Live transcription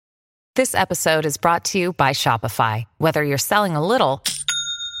This episode is brought to you by Shopify. Whether you're selling a little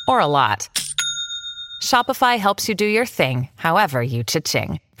or a lot, Shopify helps you do your thing, however you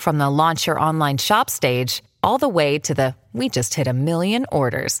cha-ching. From the launch your online shop stage, all the way to the we just hit 1 million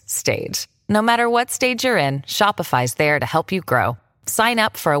orders stage. No matter what stage you're in, Shopify's there to help you grow. Sign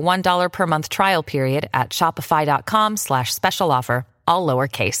up for a $1 per month trial period at shopify.com/special offer, all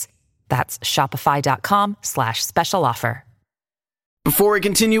lowercase. That's shopify.com/special offer. Before we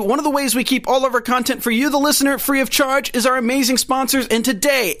continue, one of the ways we keep all of our content for you, the listener, free of charge is our amazing sponsors, and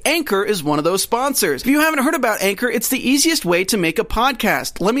today, Anchor is one of those sponsors. If you haven't heard about Anchor, it's the easiest way to make a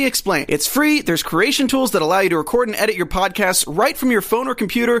podcast. Let me explain. It's free, there's creation tools that allow you to record and edit your podcasts right from your phone or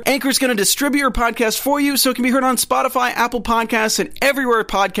computer. Anchor's going to distribute your podcast for you so it can be heard on Spotify, Apple Podcasts, and everywhere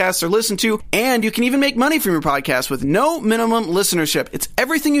podcasts are listened to, and you can even make money from your podcast with no minimum listenership. It's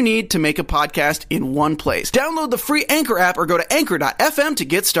everything you need to make a podcast in one place. Download the free Anchor app or go to anchor.fm to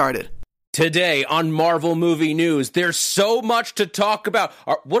get started. Today on Marvel Movie News, there's so much to talk about.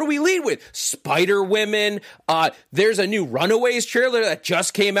 What do we lead with? Spider-Women. There's a new Runaways trailer that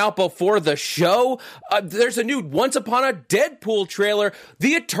just came out before the show. There's a new Once Upon a Deadpool trailer.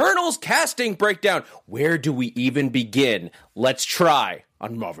 The Eternals casting breakdown. Where do we even begin? Let's try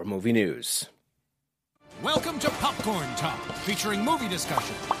on Marvel Movie News. Welcome to Popcorn Talk, featuring movie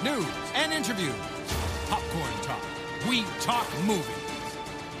discussion, news, and interviews. Popcorn Talk. We talk movies.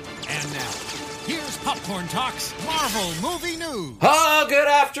 And now, here's Popcorn Talk's Marvel Movie News. Oh, good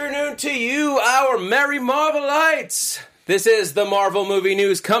afternoon to you, our merry Marvelites. This is the Marvel Movie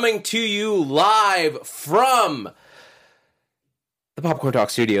News coming to you live from the Popcorn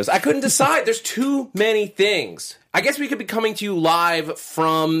Talk Studios. I couldn't decide. There's too many things. I guess we could be coming to you live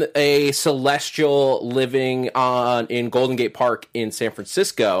from a Celestial living in Golden Gate Park in San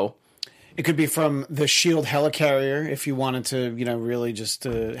Francisco. It could be from the SHIELD helicarrier if you wanted to, really just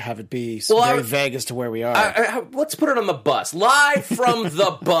have it be very vague as to where we are. Let's put it on the bus. Live from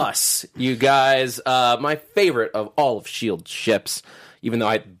the bus, you guys. My favorite of all of SHIELD ships, even though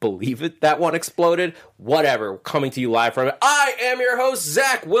I believe it, that one exploded. Whatever, coming to you live from it. I am your host,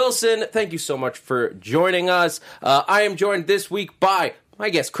 Zach Wilson. Thank you so much for joining us. I am joined this week by my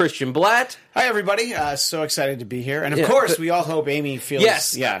guest, Christian Blatt. Hi, everybody. So excited to be here. And, of course, we all hope Amy feels...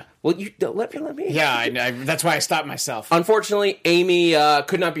 Yes. Yeah. Well, you don't let me. Yeah, that's why I stopped myself. Unfortunately, Amy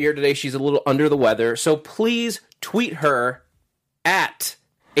could not be here today. She's a little under the weather. So please tweet her at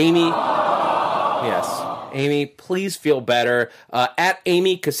Amy... Yes. Amy, please feel better. At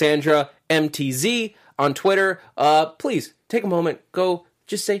Amy Cassandra MTZ on Twitter. Please, take a moment. Go...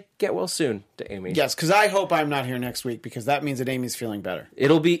 Just say, get well soon to Amy. Yes, because I hope I'm not here next week, because that means that Amy's feeling better.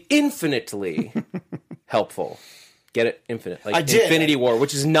 It'll be infinitely helpful. Get it? Infinite. Like I did. Infinity War,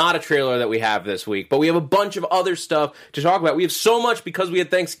 which is not a trailer that we have this week. But we have a bunch of other stuff to talk about. We have so much because we had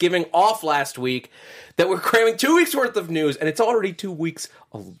Thanksgiving off last week that we're cramming 2 weeks worth of news. And it's already 2 weeks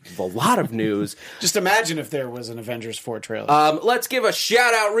of a lot of news. Just imagine if there was an Avengers 4 trailer. Let's give a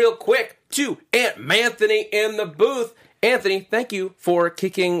shout out real quick to Aunt Manthony in the booth. Anthony, thank you for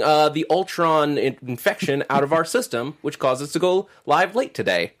kicking the Ultron infection out of our system, which caused us to go live late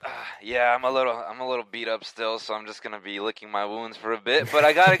today. Yeah, I'm a little beat up still, so I'm just gonna be licking my wounds for a bit. But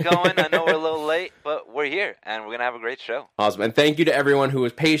I got it going. I know we're a little late, but we're here, and we're gonna have a great show. Awesome, and thank you to everyone who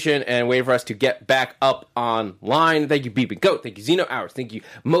was patient and waited for us to get back up online. Thank you, Beep and Goat. Thank you, Zeno Hours. Thank you,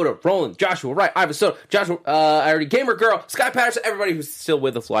 Moto, Roland, Joshua Wright, Ivan Soto, Joshua, I already Gamer Girl, Sky Patterson, everybody who's still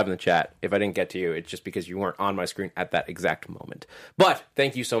with us live in the chat. If I didn't get to you, it's just because you weren't on my screen at that exact moment. But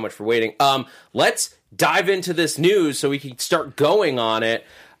thank you so much for waiting. Let's dive into this news so we can start going on it.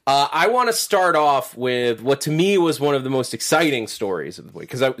 I want to start off with what to me was one of the most exciting stories of the week,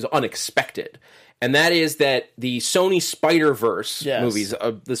 because it was unexpected. And that is that the Sony Spider-Verse movies,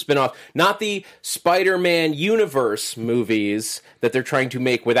 the spinoff, not the Spider-Man universe movies that they're trying to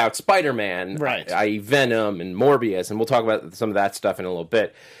make without Spider-Man, right? I.e. Venom and Morbius, and we'll talk about some of that stuff in a little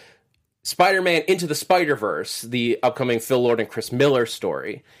bit. Spider-Man Into the Spider-Verse, the upcoming Phil Lord and Chris Miller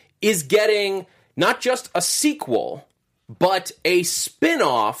story, is getting not just a sequel, but a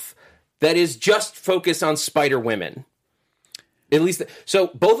spin-off that is just focused on Spider-Women. At least, so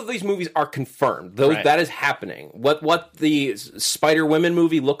both of these movies are confirmed. That is happening. What the Spider-Women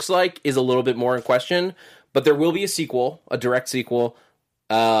movie looks like is a little bit more in question, but there will be a sequel, a direct sequel.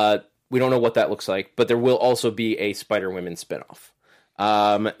 We don't know what that looks like, but there will also be a Spider-Women spinoff.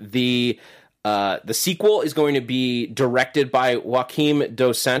 The sequel is going to be directed by Joaquim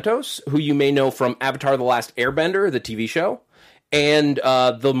Dos Santos, who you may know from Avatar: The Last Airbender, the TV show, and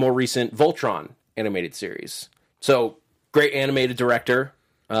the more recent Voltron animated series. So, great animated director.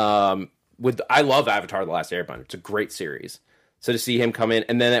 I love Avatar: The Last Airbender. It's a great series. So to see him come in,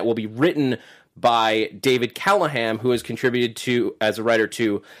 and then that will be written by David Callahan, who has contributed to as a writer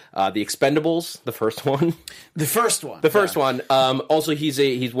to The Expendables, the first one. The first one. Also,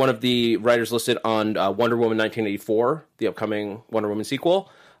 he's one of the writers listed on Wonder Woman 1984, the upcoming Wonder Woman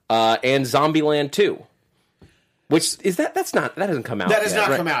sequel, and Zombieland 2. Which is that hasn't come out. That has not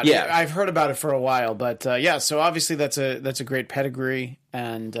right? come out. Yeah, I've heard about it for a while, but so obviously that's a great pedigree,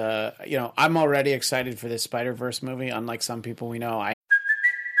 and I'm already excited for this Spider-Verse movie. Unlike some people we know,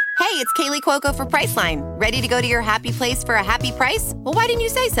 Hey, it's Kaylee Cuoco for Priceline. Ready to go to your happy place for a happy price? Well, why didn't you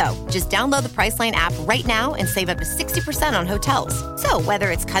say so? Just download the Priceline app right now and save up to 60% on hotels. So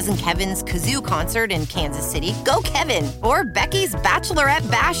whether it's Cousin Kevin's Kazoo Concert in Kansas City, go Kevin, or Becky's Bachelorette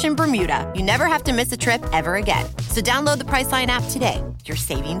Bash in Bermuda, you never have to miss a trip ever again. So download the Priceline app today. Your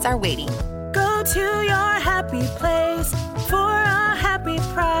savings are waiting. Go to your happy place for a happy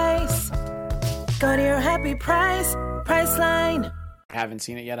price. Go to your happy price, Priceline. Haven't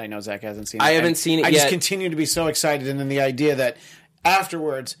seen it yet. I know Zach hasn't seen it. I haven't seen it yet. I just continue to be so excited, and then the idea that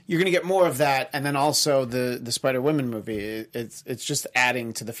afterwards you're going to get more of that, and then also the Spider-Woman movie. It's just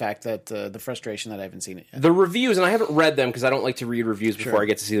adding to the fact that the frustration that I haven't seen it yet. The reviews, and I haven't read them because I don't like to read reviews before I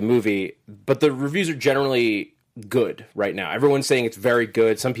get to see the movie, but the reviews are generally good right now. Everyone's saying it's very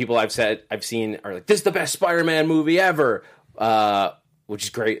good. Some people I've seen are like, this is the best Spider-Man movie ever. Which is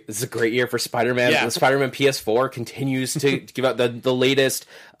great. This is a great year for Spider-Man. Yeah. The Spider-Man PS4 continues to give out the latest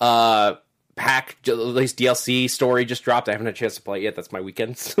pack, the latest DLC story just dropped. I haven't had a chance to play it yet. That's my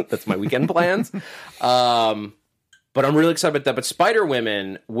weekend. That's my weekend plans. But I'm really excited about that. But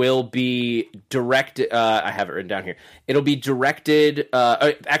Spider-Women will be directed. I have it written down here. It'll be directed.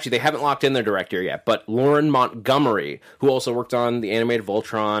 Actually, they haven't locked in their director yet. But Lauren Montgomery, who also worked on the animated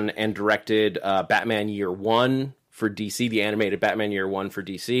Voltron and directed Batman Year One for DC, the animated Batman Year One for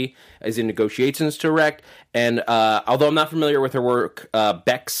DC, is in negotiations to direct. And although I'm not familiar with her work,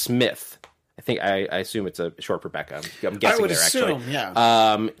 Beck Smith, I assume it's a short for Becca. I'm guessing I would there, assume, actually.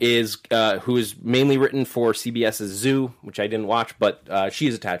 Yeah. Who is mainly written for CBS's Zoo, which I didn't watch, but she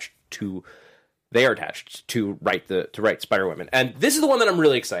is attached to. They are attached to write Spider-Woman, and this is the one that I'm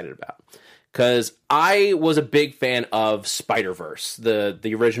really excited about because I was a big fan of Spider-Verse,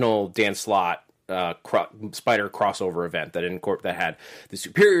 the original Dan Slott Spider crossover event that had the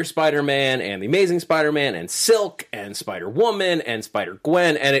Superior Spider-Man and the Amazing Spider-Man and Silk and Spider-Woman and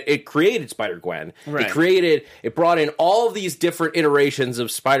Spider-Gwen, and it created Spider-Gwen. Right. It brought in all of these different iterations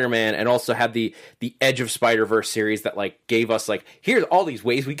of Spider-Man, and also had the Edge of Spider-Verse series that gave us here's all these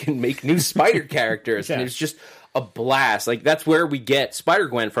ways we can make new Spider characters, Yeah. and it's just a blast. That's where we get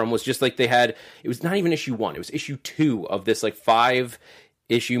Spider-Gwen from. Was just it was not even issue 1, it was issue 2 of this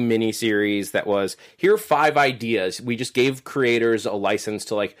 5-issue miniseries that was, here are 5 ideas. We just gave creators a license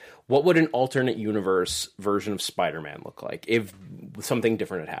to what would an alternate universe version of Spider-Man look like if something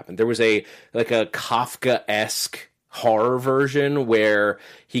different had happened. There was a Kafka-esque horror version where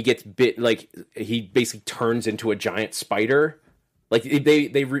he gets bit, he basically turns into a giant spider. They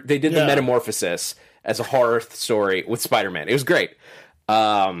did the metamorphosis as a horror story with Spider-Man. It was great.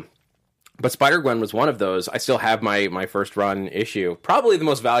 But Spider-Gwen was one of those. I still have my first run issue. Probably the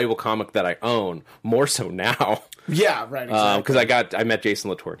most valuable comic that I own, more so now. Yeah, right, exactly. Because I met Jason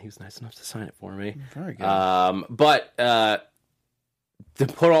Latour, and he was nice enough to sign it for me. Very good. But to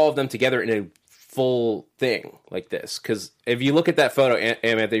put all of them together in a full thing like this, because if you look at that photo,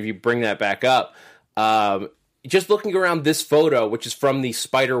 Anthony, if you bring that back up, just looking around this photo, which is from the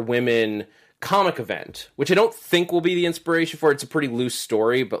Spider-Women comic event, which I don't think will be the inspiration for it. It's a pretty loose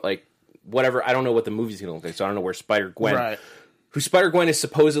story, but whatever. I don't know what the movie's going to look like, so I don't know where Spider-Gwen... Right. Who Spider-Gwen is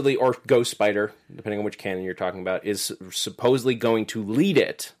supposedly, or Ghost Spider, depending on which canon you're talking about, is supposedly going to lead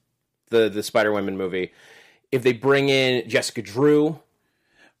it, the Spider-Women movie. If they bring in Jessica Drew...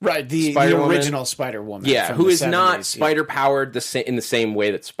 Right, the original Spider-Woman. Yeah, who is 70s, not spider-powered in the same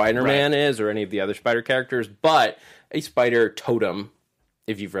way that Spider-Man is, or any of the other Spider characters, but a Spider totem,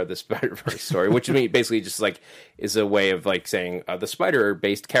 if you've read the Spider-Verse story, which to me basically just is a way of saying the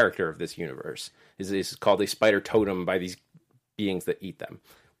Spider-based character of this universe is called a Spider totem by these beings that eat them.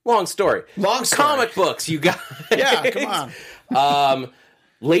 Long story. Comic books, you guys. Yeah, come on.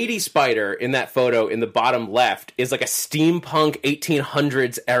 Lady Spider in that photo in the bottom left is a steampunk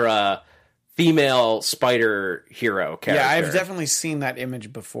 1800s era female spider hero character. Yeah, I've definitely seen that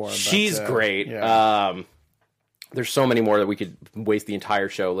image before. She's great. Yeah. There's so many more that we could waste the entire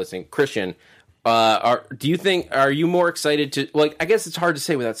show listening. Christian, are you more excited to I guess it's hard to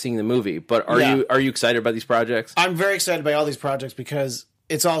say without seeing the movie, but are you excited about these projects? I'm very excited by all these projects because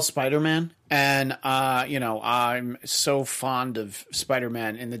it's all Spider-Man, and I'm so fond of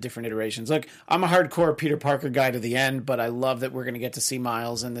Spider-Man in the different iterations. Like, I'm a hardcore Peter Parker guy to the end, but I love that we're going to get to see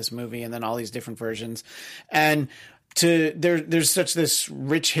Miles in this movie, and then all these different versions. And there's such this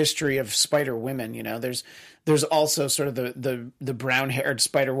rich history of Spider Women. There's also sort of the brown-haired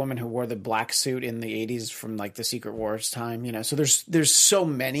Spider-Woman who wore the black suit in the 80s from like the Secret Wars time, so there's so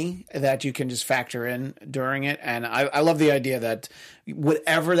many that you can just factor in during it. And I love the idea that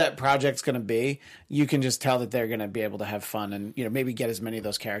whatever that project's going to be, you can just tell that they're going to be able to have fun and, maybe get as many of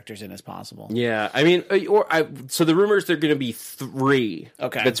those characters in as possible. Yeah. I mean, so the rumors there are going to be 3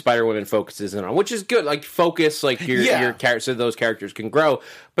 that Spider-Woman focuses in on, which is good. Like, focus, like your characters, so those characters can grow.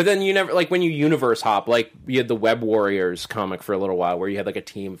 But then you never, like, when you universe hop, like, you had the Web Warriors comic for a little while where you had like a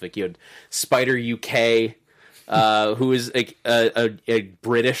team of, like, you had Spider UK, who is like a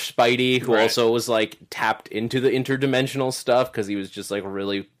British Spidey who also was like tapped into the interdimensional stuff because he was just like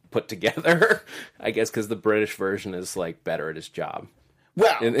really put together. I guess because the British version is like better at his job.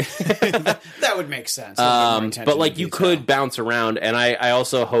 Well, that would make sense. But like you could bounce around, and I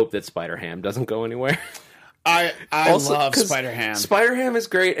also hope that Spider-Ham doesn't go anywhere. I also love Spider-Ham. Spider-Ham is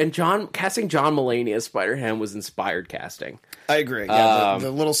great, and casting John Mulaney as Spider-Ham was inspired casting. I agree. Yeah,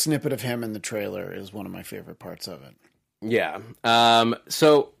 the little snippet of him in the trailer is one of my favorite parts of it. Yeah.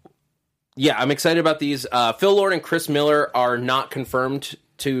 So, yeah, I'm excited about these. Phil Lord and Chris Miller are not confirmed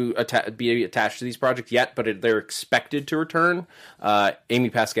to be attached to these projects yet, but they're expected to return. Amy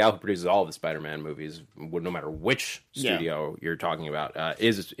Pascal, who produces all of the Spider-Man movies, no matter which studio you're talking about,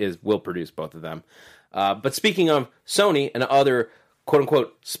 will produce both of them. But speaking of Sony and other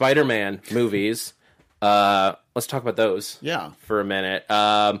quote-unquote Spider-Man movies, let's talk about those for a minute.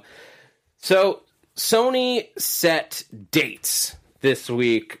 So Sony set dates this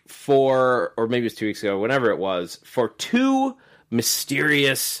week or maybe it was 2 weeks ago, whenever it was, for 2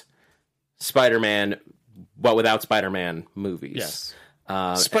 mysterious Spider-Man, but without Spider-Man movies. Yes.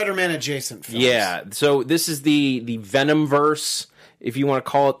 Spider-Man adjacent films. Yeah. So this is the Venomverse, if you want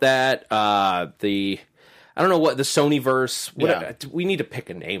to call it that. The Sonyverse. We need to pick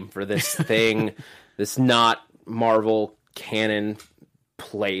a name for this thing. This not Marvel canon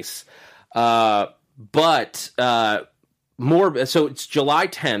place. But more. So it's July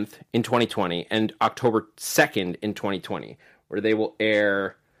 10th in 2020 and October 2nd in 2020, where they will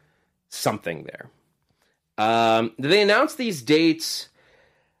air something there. They announced these dates.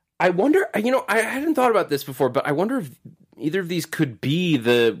 I wonder. I hadn't thought about this before, but I wonder if either of these could be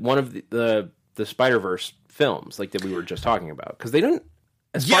one of the Spider-Verse films, like that we were just talking about, because they didn't,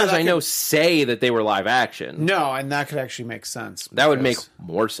 as far as I know, say that they were live action. No, and that could actually make sense. That would make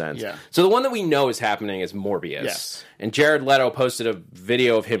more sense. Yeah. So the one that we know is happening is Morbius. Yes. And Jared Leto posted a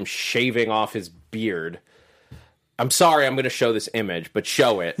video of him shaving off his beard. I'm sorry, I'm going to show this image, but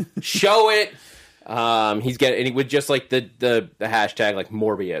show it. Show it. With just like the hashtag like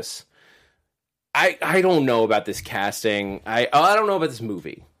Morbius. I don't know about this casting. I don't know about this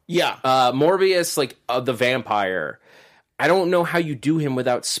movie. Yeah. Morbius, like the vampire. I don't know how you do him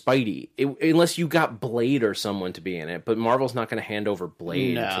without Spidey, unless you got Blade or someone to be in it. But Marvel's not going to hand over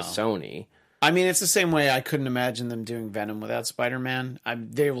Blade to Sony. I mean, it's the same way I couldn't imagine them doing Venom without Spider-Man.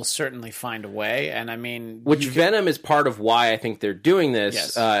 They will certainly find a way, and I mean... Venom is part of why I think they're doing this.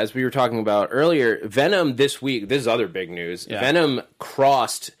 Yes. As we were talking about earlier, Venom this week, this is other big news, Venom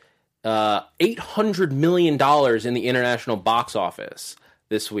crossed $800 million in the international box office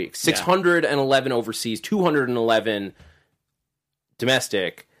this week. 611 overseas, 211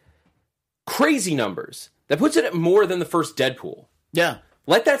 domestic. Crazy numbers. That puts it at more than the first Deadpool. Yeah.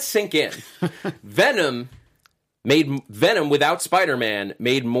 Let that sink in. Venom without Spider-Man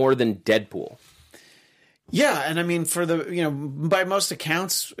made more than Deadpool. Yeah, and I mean, for by most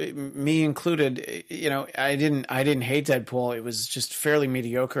accounts, me included, I didn't hate Deadpool. It was just fairly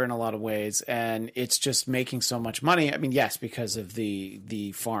mediocre in a lot of ways, and it's just making so much money. I mean, yes, because of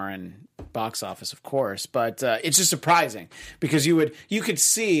the foreign box office, of course, but it's just surprising because you could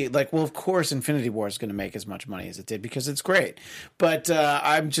see like, well, of course, Infinity War is going to make as much money as it did because it's great. But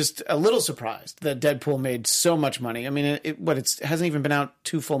I'm just a little surprised that Deadpool made so much money. I mean, it hasn't even been out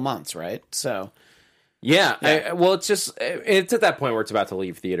 2 full months, right? So. Yeah. It's at that point where it's about to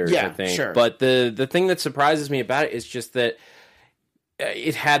leave theaters, I think. Sure. But the thing that surprises me about it is just that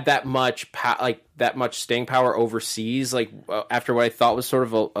it had that much staying power overseas, like after what I thought was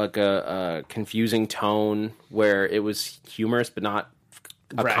sort of a confusing tone where it was humorous but not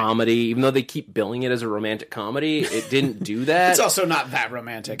a comedy, even though they keep billing it as a romantic comedy. It didn't do that. It's also not that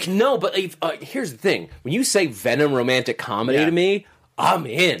romantic. No, but here's the thing: when you say Venom romantic comedy to me, I'm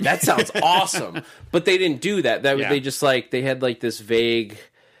in. That sounds awesome. But they didn't do that. They just like they had like this vague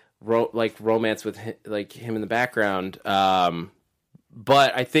romance with him in the background.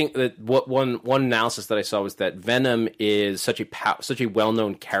 But I think that what one analysis that I saw was that Venom is such a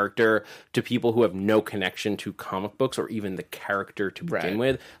well-known character to people who have no connection to comic books or even the character to begin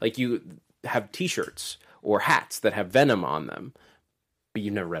with. Like you have T-shirts or hats that have Venom on them, but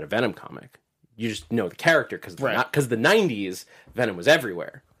you've never read a Venom comic. You just know the character because the 90s, Venom was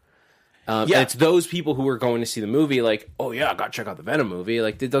everywhere. And it's those people who are going to see the movie like, oh yeah, I got to check out the Venom movie.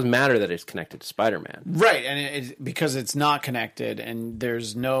 Like, it doesn't matter that it's connected to Spider-Man. Right, and because it's not connected and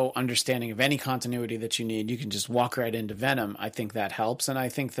there's no understanding of any continuity that you need, you can just walk right into Venom. I think that helps, and I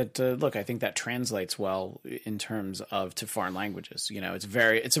think that, I think that translates well in terms of to foreign languages. You know, it's a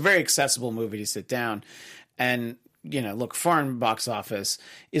very accessible movie to sit down, and foreign box office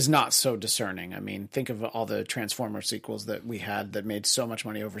is not so discerning. I mean, think of all the Transformers sequels that we had that made so much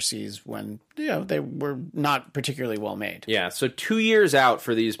money overseas when, they were not particularly well made. Yeah, so 2 years out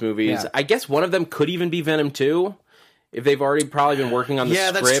for these movies. Yeah. I guess one of them could even be Venom 2, if they've already probably been working on the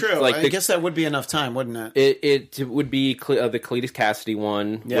script. Yeah, that's true. Like I guess that would be enough time, wouldn't it? It would be the Cletus Cassidy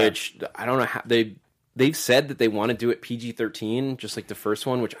one, which I don't know how They've said that they want to do it PG-13, just like the first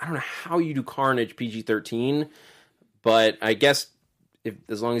one, which I don't know how you do Carnage PG-13. But I guess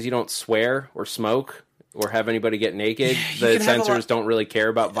as long as you don't swear or smoke or have anybody get naked, the censors don't really care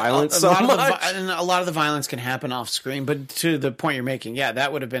about violence so much. And a lot of the violence can happen off screen. But to the point you're making,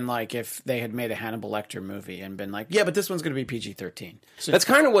 that would have been like if they had made a Hannibal Lecter movie and been like, but this one's going to be PG-13. So, that's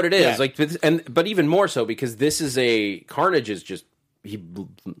kind of what it is. Yeah. But even more so because this is Carnage is just. He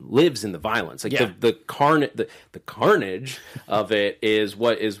lives in the violence. Like the carnage of it is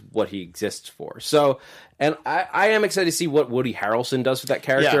what he exists for. So, and I am excited to see what Woody Harrelson does with that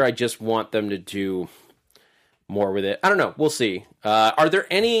character. Yeah. I just want them to do more with it. I don't know. We'll see. Are there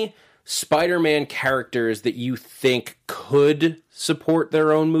any Spider-Man characters that you think could support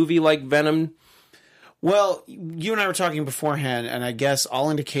their own movie like Venom? Well, you and I were talking beforehand, and I guess all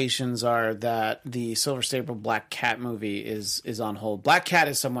indications are that the Silver Sable Black Cat movie is on hold. Black Cat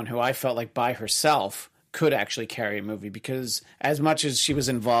is someone who I felt like by herself could actually carry a movie because as much as she was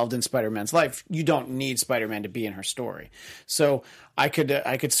involved in Spider-Man's life, you don't need Spider-Man to be in her story. So I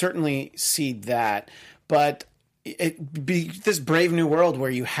could certainly see that, but it be this Brave New World where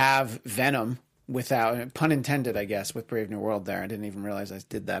you have Venom. Without, pun intended, I guess, with Brave New World there. I didn't even realize I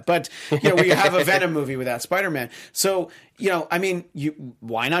did that. But, where you have a Venom movie without Spider-Man. So,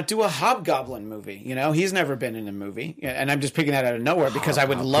 why not do a Hobgoblin movie? He's never been in a movie. And I'm just picking that out of nowhere because I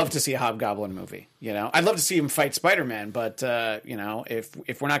would love to see a Hobgoblin movie. I'd love to see him fight Spider-Man. But,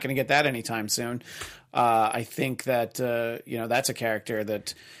 if we're not going to get that anytime soon, I think that, that's a character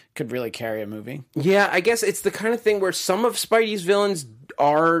that could really carry a movie. Yeah, I guess it's the kind of thing where some of Spidey's villains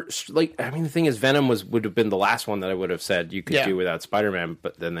are like, the thing is Venom would have been the last one that I would have said you could do without Spider-Man,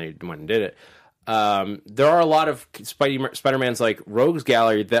 but then they went and did it. There are a lot of Spider-Mans like Rogues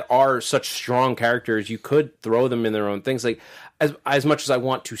Gallery that are such strong characters. You could throw them in their own things. Like as much as I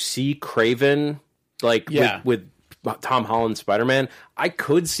want to see Kraven, with Tom Holland's Spider-Man, I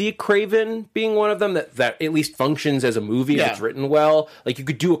could see Kraven being one of them that at least functions as a movie if it's written well. Like you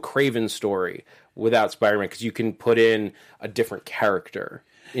could do a Kraven story without Spider-Man because you can put in a different character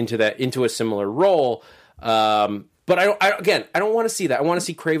into a similar role. But I don't want to see that. I want to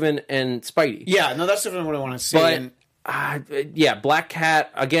see Kraven and Spidey. Yeah, no, that's definitely what I want to see. But Black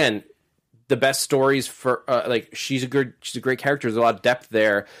Cat again, the best stories for she's a great character. There's a lot of depth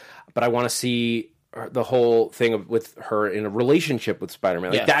there, but I want to see the whole thing with her in a relationship with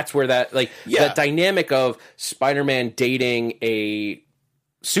Spider-Man. That's where that dynamic of Spider-Man dating a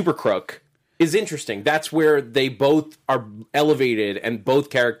super crook is interesting. That's where they both are elevated and both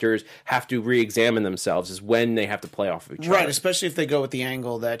characters have to re-examine themselves is when they have to play off of each other. Right, especially if they go with the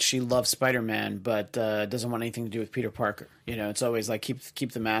angle that she loves Spider-Man but doesn't want anything to do with Peter Parker. It's always like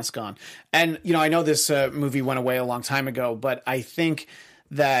keep the mask on. And, I know this movie went away a long time ago, but I think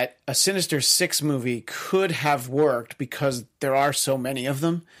that a Sinister Six movie could have worked because there are so many of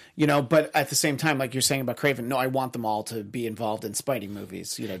them, but at the same time, like you're saying about Kraven, no, I want them all to be involved in Spidey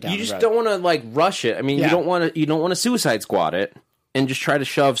movies, down the road. You just don't want to rush it. I mean, you don't want to Suicide Squad it and just try to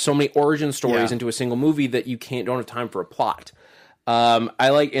shove so many origin stories into a single movie that you don't have time for a plot. I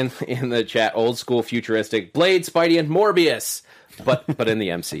like in the chat, old school futuristic Blade, Spidey, and Morbius, but in the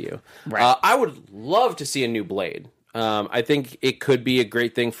MCU. Right. I would love to see a new Blade. I think it could be a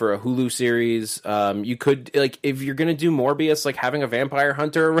great thing for a Hulu series. You could, if you're going to do Morbius, having a vampire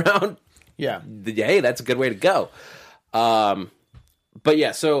hunter around. Yeah. Hey, that's a good way to go. But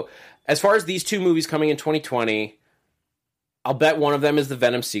yeah, so as far as these two movies coming in 2020, I'll bet one of them is the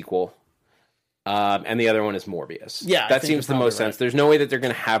Venom sequel. And the other one is Morbius. Yeah, that seems the most sense. There's no way that they're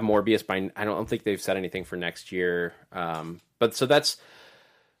going to have Morbius I don't think they've said anything for next year. But so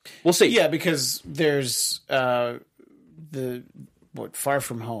we'll see. Yeah, because there's Far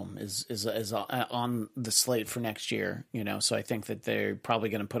From Home is on the slate for next year. So I think that they're probably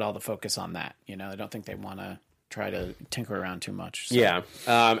going to put all the focus on that. I don't think they want to try to tinker around too much. So. Yeah.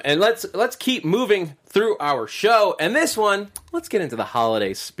 And let's keep moving through our show. And this one, let's get into the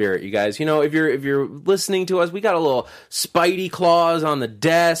holiday spirit, you guys. If you're listening to us, we got a little Spidey claws on the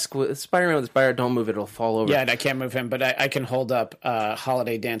desk. Spider-Man with the spider, don't move it, it'll fall over. Yeah, and I can't move him, but I can hold up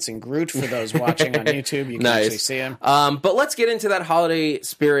Holiday Dancing Groot for those watching on YouTube. You can actually see him. But let's get into that holiday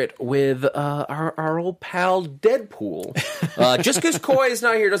spirit with our old pal Deadpool. Just because Coy is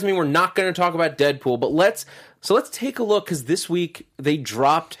not here doesn't mean we're not going to talk about Deadpool, but let's take a look, because this week they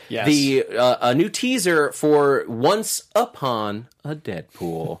dropped a new teaser for Once Upon a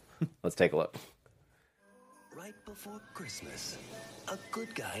Deadpool. Let's take a look. Right before Christmas, a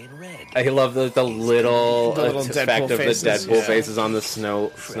good guy in red. I love the little effect of the Deadpool faces on the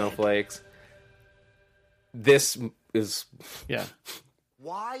snowflakes. This is... Yeah.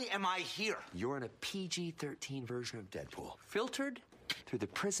 Why am I here? You're in a PG-13 version of Deadpool. Filtered through the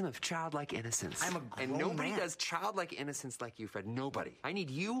prism of childlike innocence. I'm a grown And nobody man. does childlike innocence like you, Fred. Nobody. I need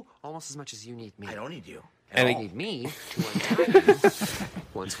you almost as much as you need me. I don't need you. And I need me to untie you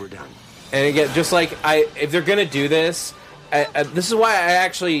once we're done. And again, just like if they're gonna do this, this is why I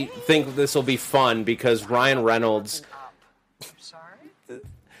actually think this will be fun, because Ryan Reynolds.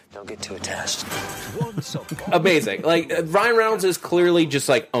 Don't get too attached. Amazing. Like, Ryan Reynolds is clearly just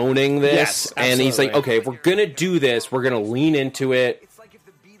like owning this, yes, and he's like, okay, if we're gonna do this, we're gonna lean into it. It's like if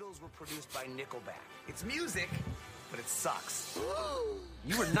the Beatles were produced by Nickelback. It's music, but it sucks.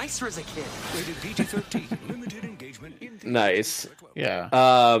 You were nicer as a kid. Rated PG-13. Limited engagement. Nice. Yeah.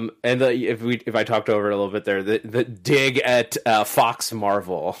 And if I talked over it a little bit there, the dig at Fox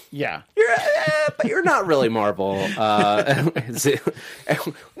Marvel. Yeah. But you're not really Marvel. Who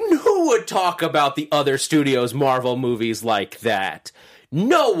would talk about the other studios' Marvel movies like that?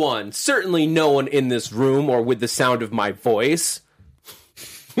 No one. Certainly no one in this room or with the sound of my voice.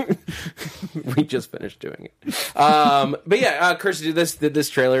 We just finished doing it. But yeah, Kirsty, did this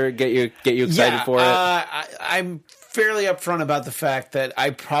trailer get you excited for it? I'm fairly upfront about the fact that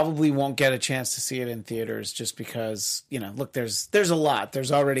I probably won't get a chance to see it in theaters, just because, look, there's a lot.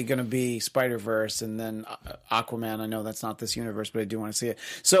 There's already going to be Spider-Verse, and then Aquaman. I know that's not this universe, but I do want to see it.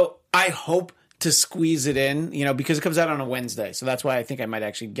 So I hope to squeeze it in, because it comes out on a Wednesday. So that's why I think I might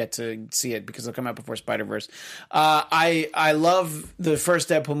actually get to see it, because it'll come out before Spider-Verse. I love the first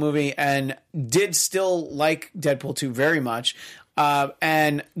Deadpool movie and did still like Deadpool 2 very much.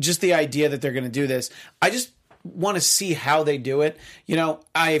 And just the idea that they're going to do this, I just want to see how they do it.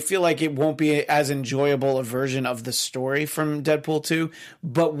 I feel like it won't be as enjoyable a version of the story from Deadpool 2,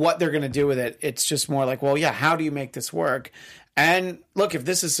 but what they're going to do with it, it's just more like, well, yeah, how do you make this work? And look, if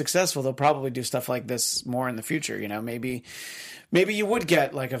this is successful, they'll probably do stuff like this more in the future. Maybe you would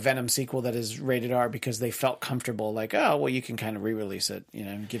get like a Venom sequel that is rated R because they felt comfortable. Like, oh, well, you can kind of re-release it,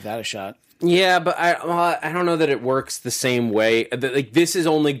 give that a shot. Yeah, but I don't know that it works the same way. Like, this is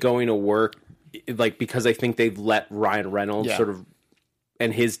only going to work because I think they've let Ryan Reynolds sort of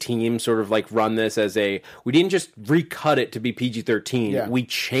and his team sort of like run this as we didn't just recut it to be PG-13. Yeah. We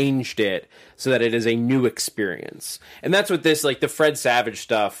changed it so that it is a new experience. And that's what this, like the Fred Savage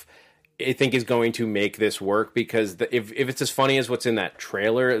stuff, I think is going to make this work, because if it's as funny as what's in that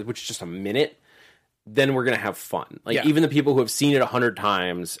trailer, which is just a minute, then we're going to have fun. Like, even the people who have seen it 100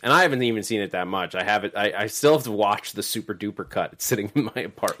 times, and I haven't even seen it that much. I still have to watch the super duper cut. It's sitting in my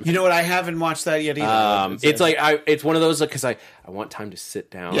apartment. You know what? I haven't watched that yet either. It's one of those, because I want time to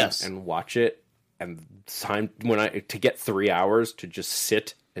sit down and watch it, and time to get 3 hours to just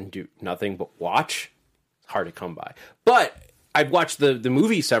sit and do nothing but watch. It's hard to come by. But I've watched the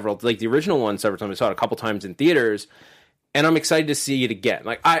movie the original one several times. I saw it a couple times in theaters. And I'm excited to see it again.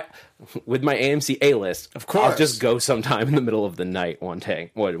 Like, with my AMC A-list, of course, I'll just go sometime in the middle of the night one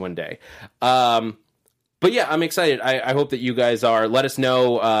day. But yeah, I'm excited. I hope that you guys are. Let us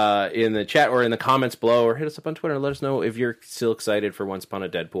know in the chat or in the comments below, or hit us up on Twitter. Let us know if you're still excited for Once Upon a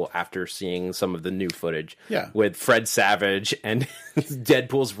Deadpool after seeing some of the new footage with Fred Savage and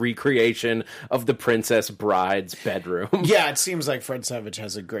Deadpool's recreation of the Princess Bride's bedroom. Yeah, it seems like Fred Savage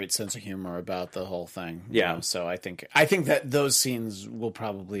has a great sense of humor about the whole thing. So I think that those scenes will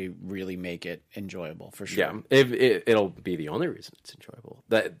probably really make it enjoyable, for sure. Yeah, it'll be the only reason it's enjoyable.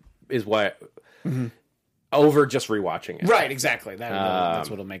 That is why... over just rewatching it. Right, exactly. That's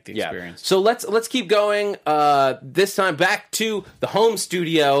what'll make the experience. So let's keep going. This time back to the home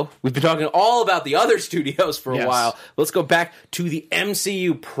studio. We've been talking all about the other studios for a while. Let's go back to the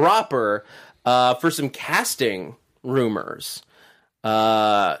MCU proper for some casting rumors.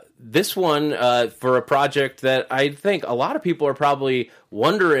 This one for a project that I think a lot of people are probably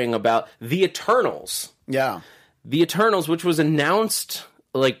wondering about, The Eternals. Yeah. The Eternals, which was announced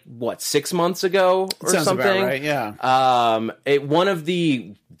 6 months ago or Sounds something. about right, yeah. One of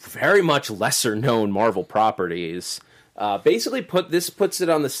the very much lesser known Marvel properties. Basically puts it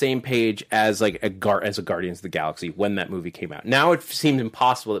on the same page as a Guardians of the Galaxy when that movie came out. Now it seems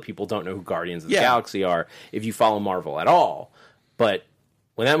impossible that people don't know who Guardians of the Galaxy are if you follow Marvel at all. But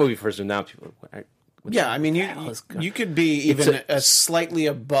when that movie first announced, people were like, I mean, you could be even a slightly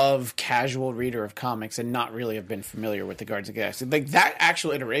above casual reader of comics and not really have been familiar with the Guardians of the Galaxy. Like that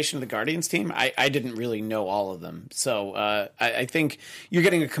actual iteration of the Guardians team, I didn't really know all of them. So I think you're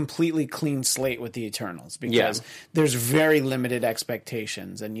getting a completely clean slate with the Eternals because there's very limited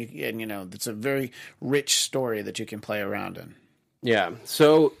expectations, and it's a very rich story that you can play around in. Yeah.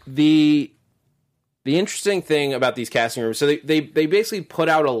 So the interesting thing about these casting rooms, so they basically put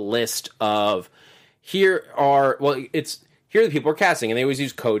out a list of here are the people we're casting, and they always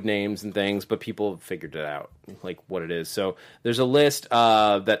use code names and things, but people have figured it out, what it is. So there's a list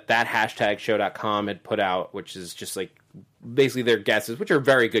that hashtag show.com had put out, which is just basically their guesses, which are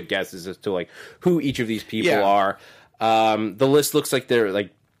very good guesses as to who each of these people are. The list looks like they're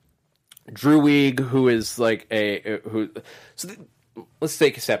Drew Weig, who is let's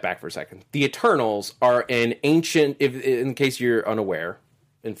take a step back for a second. The Eternals are an ancient, in case you're unaware,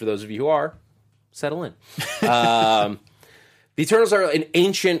 and for those of you who are, settle in. The Eternals are an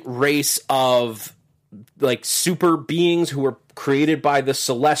ancient race of super beings who were created by the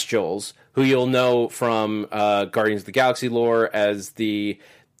Celestials, who you'll know from Guardians of the Galaxy lore as the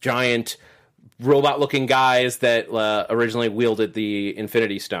giant robot-looking guys that originally wielded the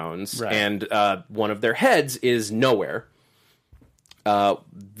Infinity Stones, right. And one of their heads is Nowhere.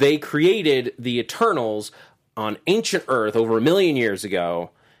 They created the Eternals on ancient Earth over 1 million years ago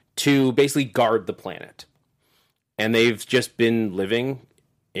to basically guard the planet. And they've just been living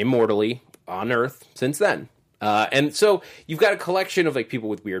immortally on Earth since then. And so you've got a collection of people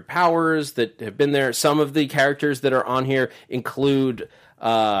with weird powers that have been there. Some of the characters that are on here include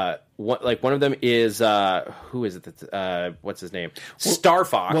one of them is who is it? What's his name? Star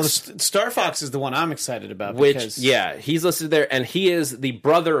Fox. Well, Star Fox is the one I'm excited about. He's listed there, and he is the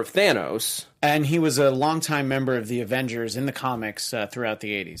brother of Thanos. And he was a longtime member of the Avengers in the comics throughout the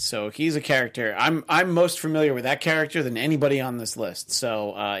 80s. So he's a character. I'm most familiar with that character than anybody on this list.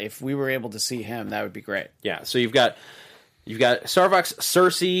 So if we were able to see him, that would be great. Yeah, so you've got Star Fox.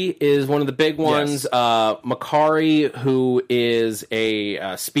 Cersei is one of the big ones. Yes. Makari, who is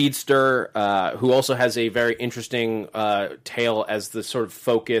a speedster, who also has a very interesting tale as the sort of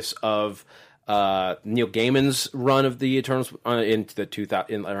focus of Neil Gaiman's run of the Eternals in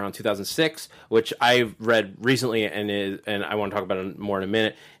around 2006, which I've read recently, and I want to talk about it more in a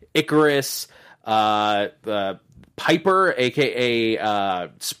minute. Icarus, Piper, aka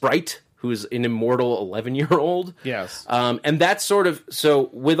Sprite, who's an immortal 11-year-old. Yes. And that's sort of, so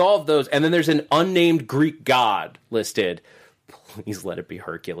with all of those, and then there's an unnamed Greek god listed. Please let it be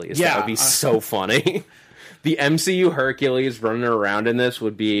Hercules. Yeah. That would be so funny. The MCU Hercules running around in this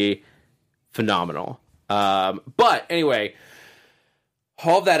would be phenomenal. But anyway,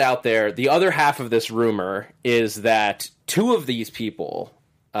 all of that out there, the other half of this rumor is that two of these people,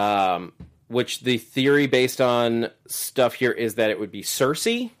 which the theory based on stuff here is that it would be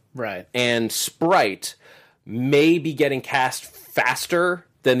Cersei, right, and Sprite, may be getting cast faster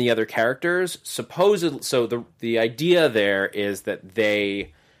than the other characters. Supposedly, so the idea there is that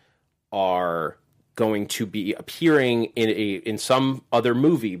they are going to be appearing in some other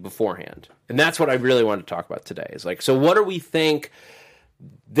movie beforehand. And that's what I really want to talk about today. Is so what do we think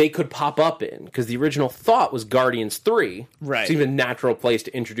they could pop up in? Because the original thought was Guardians 3. Right. It seemed a natural place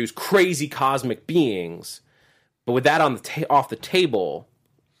to introduce crazy cosmic beings. But with that off the table,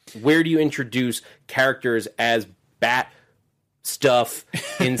 where do you introduce characters as bat stuff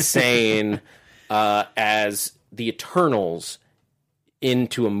insane as the Eternals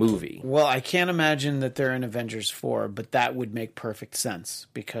into a movie? Well, I can't imagine that they're in Avengers 4, but that would make perfect sense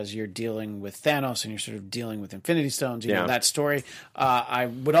because you're dealing with Thanos and you're sort of dealing with Infinity Stones, you know, that story. I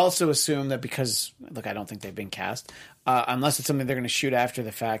would also assume that because, look, I don't think they've been cast, unless it's something they're going to shoot after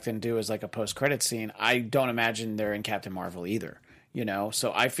the fact and do as a post-credit scene, I don't imagine they're in Captain Marvel either. You know,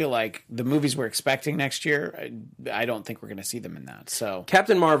 so I feel like the movies we're expecting next year, I don't think we're going to see them in that. So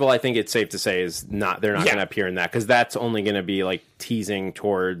Captain Marvel, I think it's safe to say they're not going to appear in that, because that's only going to be like teasing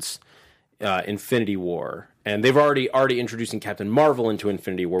towards Infinity War, and they've already introducing Captain Marvel into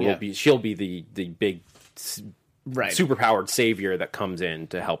Infinity War. She'll be the big superpowered savior that comes in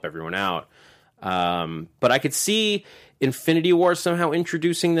to help everyone out. But I could see Infinity War somehow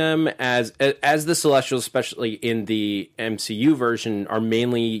introducing them as the Celestials, especially in the MCU version, are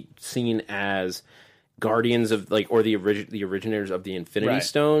mainly seen as guardians of or the originators of the Infinity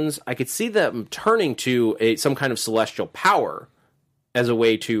Stones. I could see them turning to some kind of celestial power as a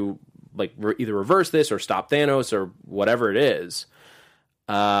way to either reverse this or stop Thanos or whatever it is.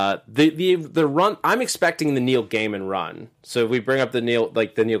 The run, I'm expecting the Neil Gaiman run. So if we bring up the Neil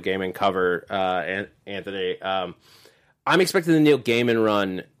Gaiman cover, Anthony, I'm expecting the Neil Gaiman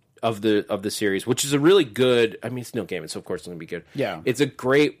run of the series, which is a really good. I mean, it's Neil Gaiman, so of course it's going to be good. Yeah, it's a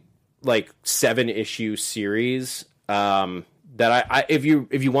great 7-issue series. That I if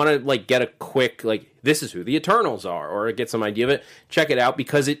you want to get a quick this is who the Eternals are, or get some idea of it, check it out,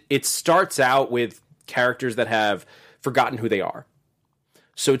 because it starts out with characters that have forgotten who they are.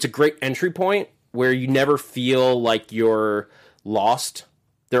 So it's a great entry point where you never feel like you're lost.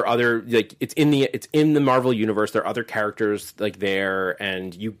 There are other it's in the Marvel universe. There are other characters there,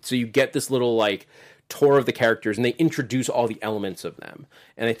 and you get this little tour of the characters, and they introduce all the elements of them.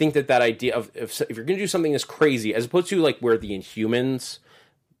 And I think that idea of if you're going to do something this crazy, as opposed to where the Inhumans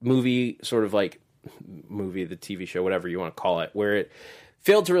movie, sort of movie, the TV show, whatever you want to call it, where it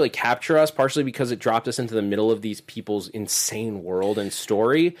failed to really capture us, partially because it dropped us into the middle of these people's insane world and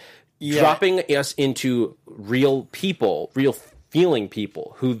story, dropping us into real people, real feeling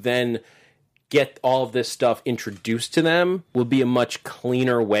people, who then get all of this stuff introduced to them, will be a much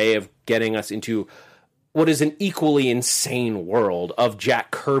cleaner way of getting us into what is an equally insane world of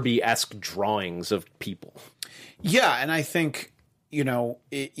Jack Kirby-esque drawings of people. Yeah, and I think,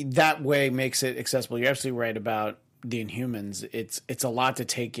 that way makes it accessible. You're absolutely right about the Inhumans. It's a lot to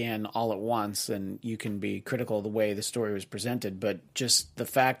take in all at once, and you can be critical of the way the story was presented, but just the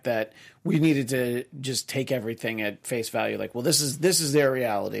fact that we needed to just take everything at face value, this is their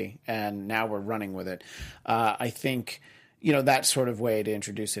reality, and now we're running with it. I think that sort of way to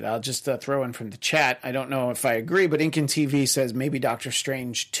introduce it. I'll just throw in from the chat. I don't know if I agree, but Incan TV says maybe Doctor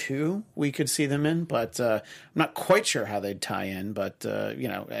Strange 2 we could see them in, but I'm not quite sure how they'd tie in. But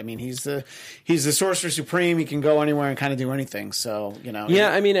I mean, he's the Sorcerer Supreme. He can go anywhere and kind of do anything. So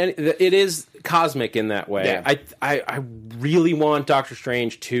Yeah, I mean, it is cosmic in that way. Yeah. I really want Doctor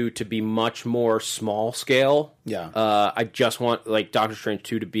Strange 2 to be much more small scale. Yeah. I just want Doctor Strange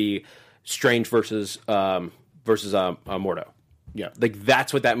 2 to be Strange versus Mordo. Yeah,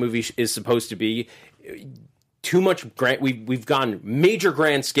 that's what that movie is supposed to be. Too much we've gone major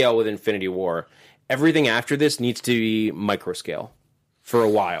grand scale with Infinity War. Everything after this needs to be micro scale for a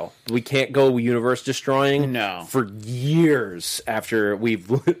while. We can't go universe destroying for years after we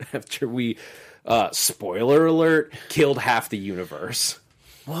spoiler alert, killed half the universe.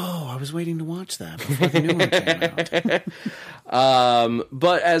 Whoa, I was waiting to watch that before the new one came out.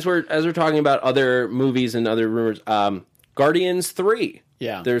 But as we're talking about other movies and other rumors, Guardians 3.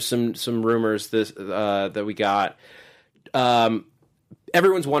 Yeah. There's some rumors that we got.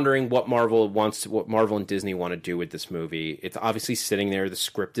 Everyone's wondering what Marvel and Disney want to do with this movie. It's obviously sitting there. The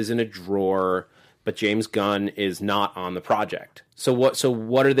script is in a drawer, but James Gunn is not on the project. So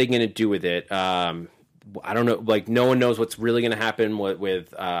what are they going to do with it? I don't know. No one knows what's really going to happen with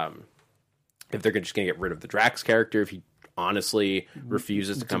if they're just going to get rid of the Drax character, if he honestly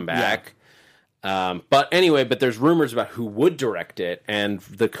refuses to come back. Yeah. But there's rumors about who would direct it, and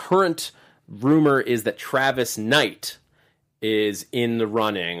the current rumor is that Travis Knight is in the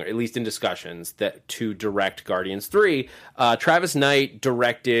running, or at least in discussions, to direct Guardians 3. Travis Knight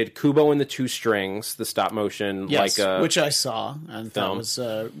directed Kubo and the Two Strings, the stop motion, which I saw and thought was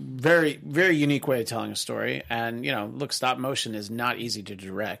a very, very unique way of telling a story. And stop motion is not easy to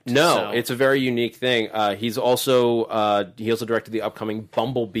direct. No, it's a very unique thing. He also directed the upcoming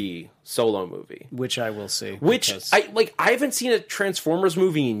Bumblebee solo movie, which I will see. I haven't seen a Transformers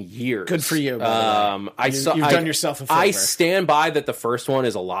movie in years. Good for you. You've done yourself a favor. I stand by that. The first one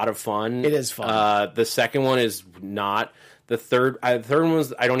is a lot of fun. It is fun. The second one is not. The third one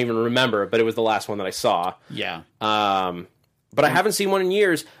was, I don't even remember, but it was the last one that I saw. Yeah. But I haven't seen one in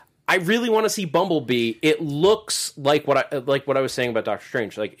years. I really want to see Bumblebee. It looks like what I was saying about Doctor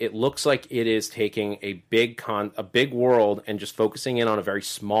Strange. It looks like it is taking a big world and just focusing in on a very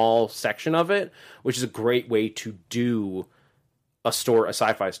small section of it, which is a great way to do a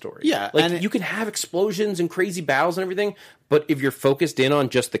sci-fi story. Yeah, like and you can have explosions and crazy battles and everything, but if you're focused in on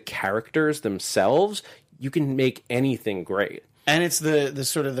just the characters themselves, you can make anything great. And it's the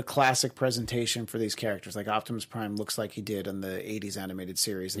sort of the classic presentation for these characters. Like Optimus Prime looks like he did in the 80s animated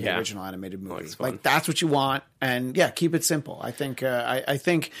series, in the original animated movie. Like that's what you want. And yeah, keep it simple. I think, I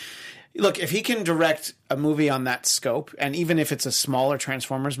think, look, if he can direct a movie on that scope, and even if it's a smaller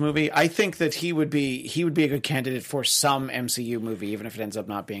Transformers movie, I think that he would be a good candidate for some MCU movie, even if it ends up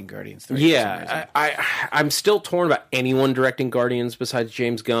not being Guardians 3. Yeah, I'm still torn about anyone directing Guardians besides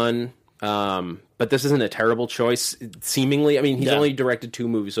James Gunn. But this isn't a terrible choice, seemingly. I mean, he's only directed 2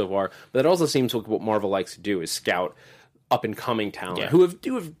 movies so far, but it also seems like what Marvel likes to do is scout up-and-coming talent who have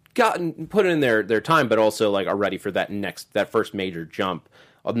gotten put in their time, but also like are ready for that first major jump.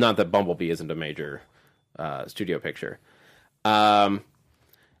 Not that Bumblebee isn't a major studio picture. But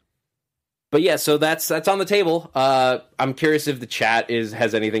yeah, so that's on the table. I'm curious if the chat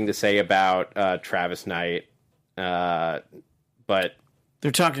has anything to say about Travis Knight, but.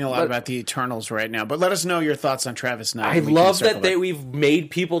 They're talking a lot about the Eternals right now, but let us know your thoughts on Travis Knight. I love that we've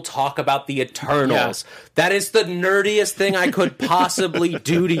made people talk about the Eternals. Yeah. That is the nerdiest thing I could possibly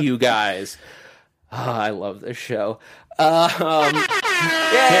do to you guys. Oh, I love this show. Yeah.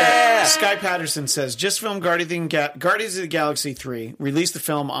 Sky Patterson says, just filmed Guardians of the Galaxy 3. Released the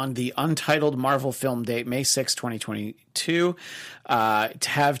film on the untitled Marvel film date, May 6, 2022. To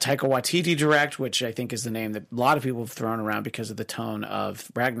have Taika Waititi direct, which I think is the name that a lot of people have thrown around because of the tone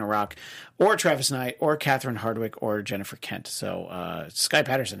of Ragnarok, or Travis Knight, or Catherine Hardwicke, or Jennifer Kent. So Sky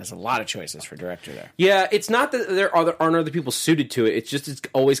Patterson has a lot of choices for director there. Yeah, it's not that there aren't other people suited to it. It's just it's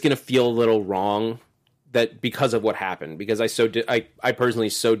always going to feel a little wrong. That because of what happened, because I personally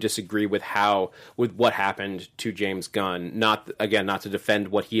so disagree with what happened to James Gunn. Not to defend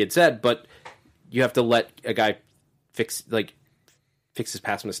what he had said, but you have to let a guy fix his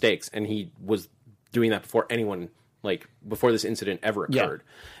past mistakes, and he was doing that before anyone, before this incident ever occurred.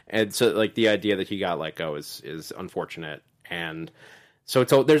 Yeah. And so the idea that he got let go is unfortunate, and so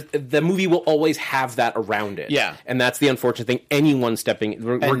the movie will always have that around it. Yeah, and that's the unfortunate thing. Anyone stepping,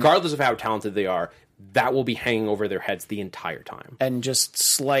 regardless of how talented they are, that will be hanging over their heads the entire time. And just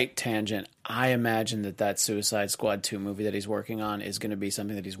slight tangent, I imagine that Suicide Squad 2 movie that he's working on is going to be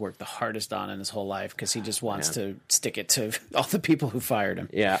something that he's worked the hardest on in his whole life, because he just wants to stick it to all the people who fired him.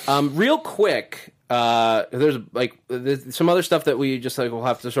 Yeah. Real quick, there's some other stuff that we just we'll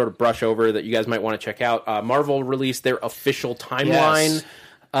have to sort of brush over that you guys might want to check out. Marvel released their official timeline.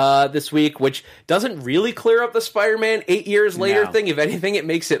 This week, which doesn't really clear up the Spider-Man 8 years later thing. If anything, it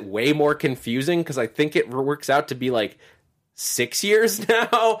makes it way more confusing, because I think it works out to be 6 years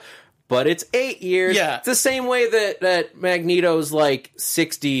now, but it's 8 years. Yeah. It's the same way that Magneto's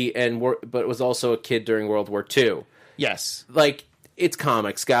 60 but was also a kid during World War II. Yes. It's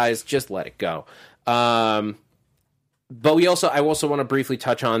comics, guys. Just let it go. But I also want to briefly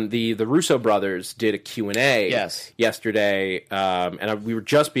touch on the Russo brothers did a Q&A yesterday, and we were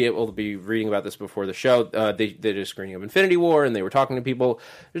just able to be reading about this before the show. They did a screening of Infinity War, and they were talking to people.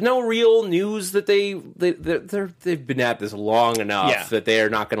 There's no real news that they've been at this long enough that they are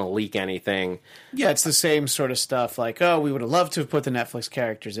not going to leak anything. Yeah, it's the same sort of stuff. We would have loved to have put the Netflix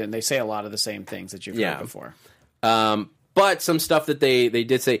characters in. They say a lot of the same things that you've heard before. But some stuff that they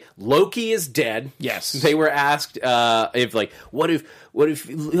did say, Loki is dead. Yes. They were asked if what if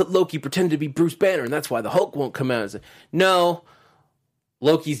Loki pretended to be Bruce Banner and that's why the Hulk won't come out. No,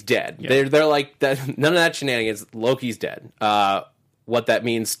 Loki's dead. Yeah. They're like that. None of that shenanigans. Loki's dead. What that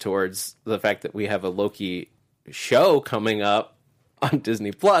means towards the fact that we have a Loki show coming up on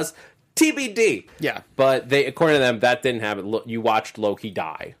Disney Plus, TBD. Yeah. But according to them, that didn't happen. You watched Loki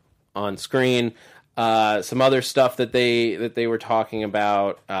die on screen. Some other stuff that they were talking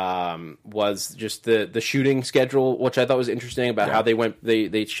about was just the shooting schedule, which I thought was interesting about how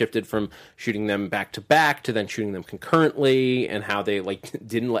they shifted from shooting them back to back to then shooting them concurrently, and how they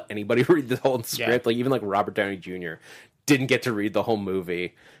didn't let anybody read the whole script. Even Robert Downey Jr. didn't get to read the whole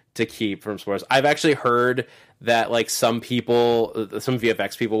movie to keep from spoilers. I've actually heard that some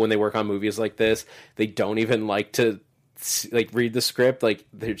VFX people, when they work on movies like this, they don't even like to read the script.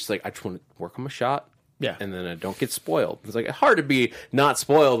 They're just I just want to work on my shot. Yeah. And then I don't get spoiled. It's hard to be not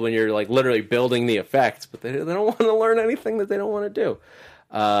spoiled when you're literally building the effects, but they don't want to learn anything that they don't want to do.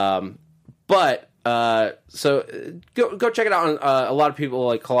 So go check it out. On a lot of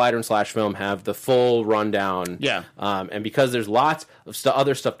people Collider and Slash Film have the full rundown. Yeah. And because there's lots of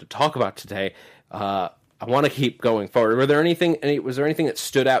other stuff to talk about today, I want to keep going forward. Was there anything that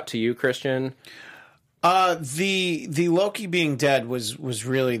stood out to you, Christian? The Loki being dead was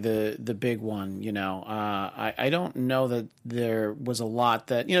really the big one, you know. I don't know that there was a lot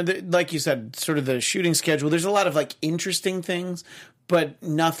that, you know, like you said, sort of the shooting schedule. There's a lot of like interesting things, but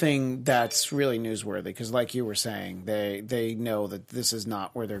nothing that's really newsworthy. Because, like you were saying, they know that this is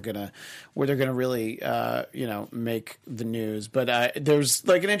not where they're gonna really make the news. But there's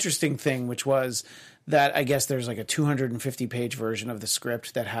like an interesting thing, which was that I guess there's like a 250-page version of the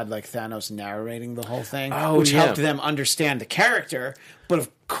script that had like Thanos narrating the whole thing, which helped them understand the character. But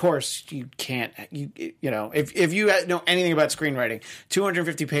of course, you can't. You know, if you know anything about screenwriting,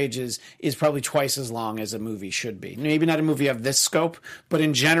 250 pages is probably twice as long as a movie should be. Maybe not a movie of this scope, but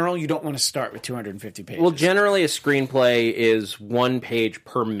in general, you don't want to start with 250 pages. Well, generally, a screenplay is 1 page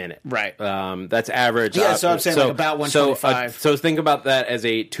per minute. Right. That's average. Yeah, so I'm saying like about 125. So think about that as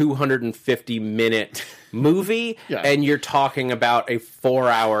a 250-minute movie, and you're talking about a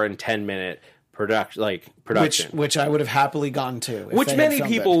 4-hour and 10-minute production. Which I would have happily gone to. Which many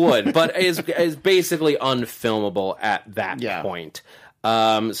people would, but is basically unfilmable at that point.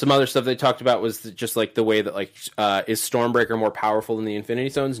 Some other stuff they talked about was just like the way that like is Stormbreaker more powerful than the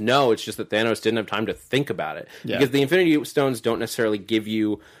Infinity Stones? No, it's just that Thanos didn't have time to think about it. Because the Infinity Stones don't necessarily give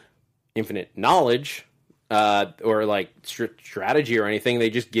you infinite knowledge or like strategy or anything.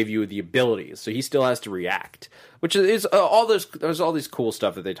 They just give you the abilities. So he still has to react, which is there's all these cool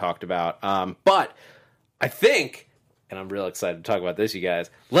stuff that they talked about. But I think, and I'm real excited to talk about this, you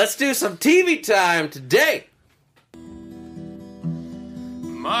guys, let's do some TV time today.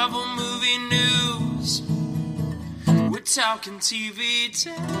 Marvel movie news. We're talking TV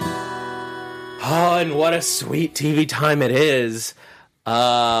time. Oh, and what a sweet TV time it is.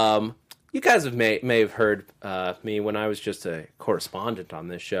 You guys may have heard me when I was just a correspondent on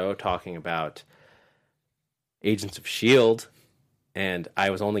this show talking about Agents of S.H.I.E.L.D., and I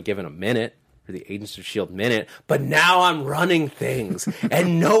was only given a minute for the Agents of S.H.I.E.L.D. minute, but now I'm running things,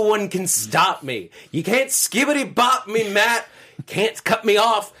 and no one can stop me. You can't skibbity-bop me, Matt. You can't cut me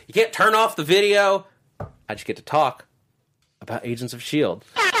off. You can't turn off the video. I just get to talk about Agents of S.H.I.E.L.D.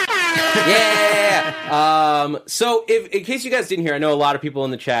 Yeah! So, in case you guys didn't hear, I know a lot of people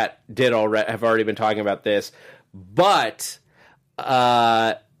in the chat have already been talking about this, but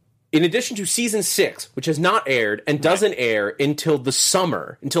in addition to Season 6, which has not aired and doesn't air until the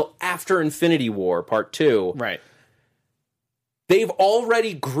summer, until after Infinity War Part 2, they've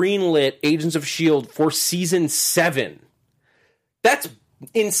already greenlit Agents of S.H.I.E.L.D. for Season 7. That's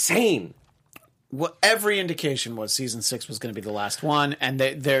insane. Well, every indication was Season 6 was going to be the last one, and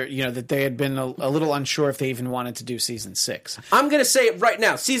that they had been a little unsure if they even wanted to do Season 6. I'm going to say it right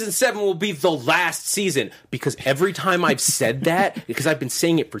now. Season 7 will be the last season, because every time I've said that, because I've been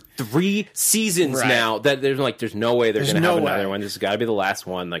saying it for 3 seasons now, that there's no way they're going to have another one. This has got to be the last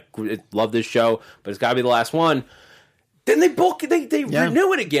one. Like, love this show, but it's got to be the last one. Then they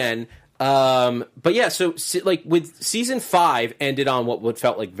renew it again. But yeah, so like with Season 5 ended on what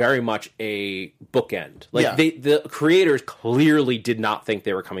felt like very much a bookend. Like the creators clearly did not think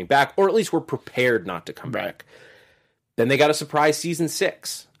they were coming back, or at least were prepared not to come back. Then they got a surprise Season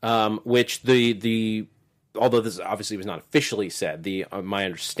 6, which although this obviously was not officially said, my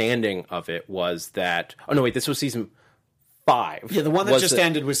understanding of it was that this was Season 5. Yeah, the one that just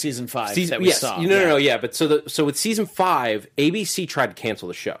ended was Season 5 that we saw. No. But so with Season 5, ABC tried to cancel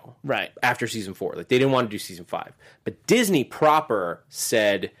the show. Right. After Season 4. Like, they didn't want to do Season 5. But Disney proper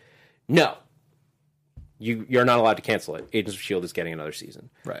said, no, you're not allowed to cancel it. Agents of S.H.I.E.L.D. is getting another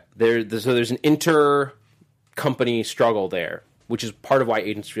season. Right. So there's an inter-company struggle there, which is part of why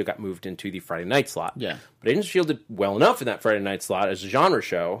Agents of S.H.I.E.L.D. got moved into the Friday night slot. Yeah. But Agents of S.H.I.E.L.D. did well enough in that Friday night slot as a genre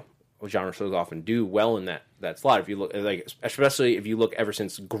show. Genre shows often do well in that slot. If you look, like, especially if you look ever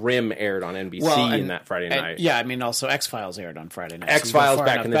since Grimm aired on NBC in that Friday night. Yeah, I mean, also X-Files aired on Friday night. X-Files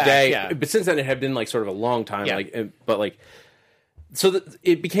back in the day, but since then it had been like sort of a long time. It's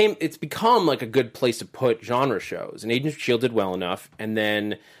become like a good place to put genre shows. And Agents of S.H.I.E.L.D. did well enough, and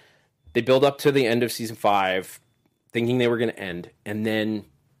then they build up to the end of Season 5, thinking they were going to end, and then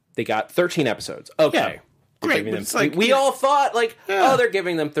they got 13 episodes. Okay. Yeah. Great. We all thought, they're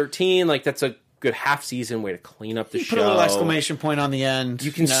giving them 13. Like, that's a good half-season way to clean up the show. Put a little exclamation point on the end.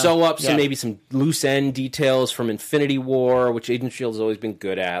 You can sew up maybe some loose-end details from Infinity War, which Agent of S.H.I.E.L.D. has always been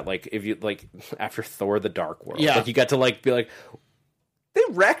good at. Like, if you, after Thor: The Dark World. Yeah. Like, you got to, be like, they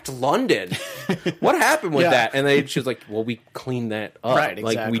wrecked London. What happened with that? And she was like, well, we cleaned that up. Right,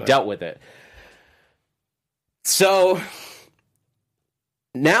 exactly. Like, we dealt with it. So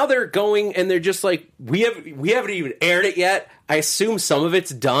now they're going, and they're just like, we haven't even aired it yet. I assume some of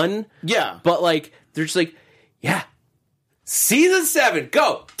it's done. Yeah. But, they're just like, yeah, Season 7,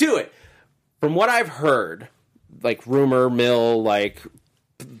 go, do it. from what I've heard, like rumor mill, like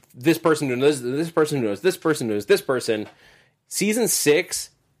this person knows this person knows this person knows this person. Season 6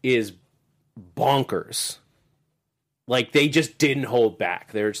 is bonkers. Like, they just didn't hold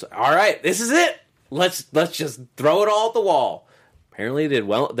back. They're just like, all right, this is it. Let's just throw it all at the wall. Apparently, they did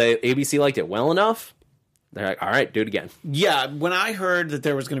well. The ABC liked it well enough. They're like, all right, do it again. Yeah, when I heard that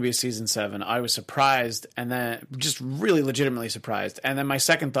there was going to be a season 7, I was surprised, and then just really legitimately surprised. And then my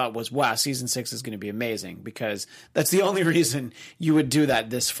second thought was, wow, season 6 is going to be amazing, because that's the only reason you would do that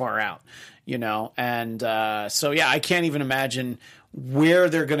this far out, you know? And so, yeah, I can't even imagine where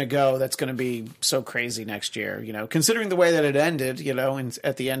they're going to go that's going to be so crazy next year, you know, considering the way that it ended, you know,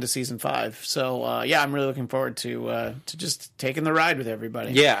 at the end of season 5. So, yeah, I'm really looking forward to just taking the ride with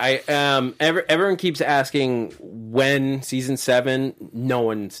everybody. Yeah, everyone keeps asking when season 7. No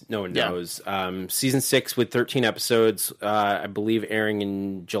one knows. Season 6 with 13 episodes, I believe, airing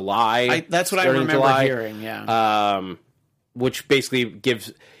in July. That's what I remember hearing. Yeah, which basically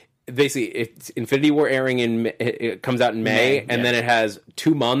gives. Basically, it's Infinity War airing it comes out in May, and then it has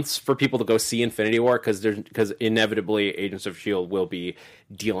 2 months for people to go see Infinity War because inevitably Agents of S.H.I.E.L.D. will be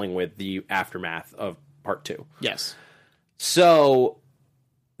dealing with the aftermath of Part 2. Yes. So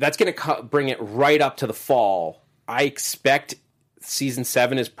that's going to bring it right up to the fall. I expect season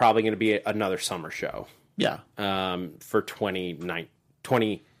 7 is probably going to be another summer show. Yeah. For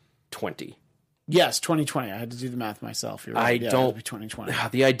 2020. Yes, 2020. I had to do the math myself. You're right. It'll be 2020.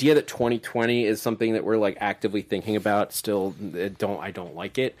 The idea that 2020 is something that we're like actively thinking about still, I don't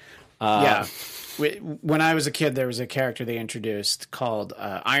like it. Yeah. When I was a kid, there was a character they introduced called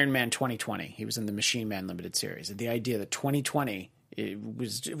Iron Man 2020. He was in the Machine Man Limited series. And the idea that 2020 it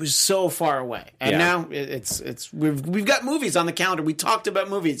was so far away, and now we've got movies on the calendar. We talked about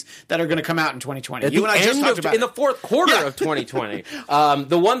movies that are going to come out in 2020. You and I just talked about in the fourth quarter of 2020.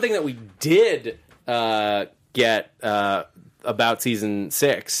 The one thing that we did get about season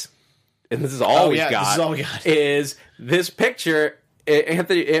 6, and this is all we got, is this picture.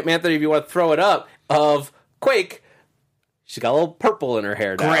 Anthony, if you want to throw it up, of Quake. She's got a little purple in her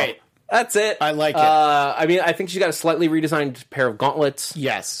hair now. Great. That's it. I like it. I mean, I think she's got a slightly redesigned pair of gauntlets.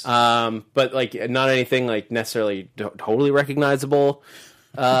 Yes. But like not anything like necessarily totally recognizable.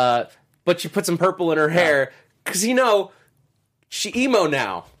 But she put some purple in her hair because she emo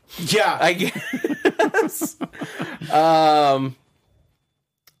now. Yeah, I guess.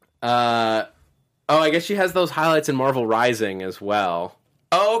 I guess she has those highlights in Marvel Rising as well.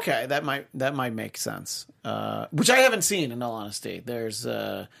 Oh, okay. That might make sense. Which I haven't seen, in all honesty. There are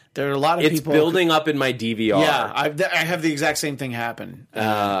a lot of people. It's building up in my DVR. Yeah, I have the exact same thing happen.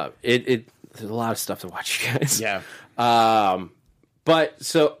 There's a lot of stuff to watch, you guys. Yeah. But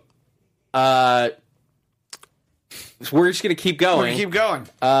so, we're just gonna keep going. We're gonna keep going.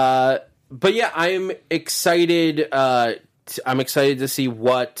 But yeah, I'm excited. I'm excited to see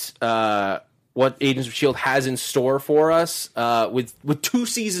what Agents of S.H.I.E.L.D. has in store for us, with 2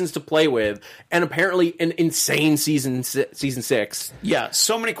 seasons to play with, and apparently an insane season 6. Yeah,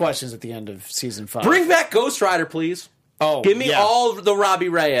 so many questions at the end of season 5. Bring back Ghost Rider, please. Oh, give me all the Robbie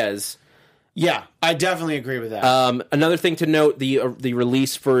Reyes. Yeah, I definitely agree with that. Another thing to note: the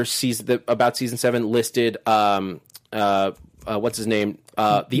release for about season 7 listed what's his name?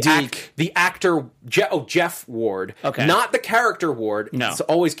 The actor Jeff Ward. Okay. Not the character Ward. No. It's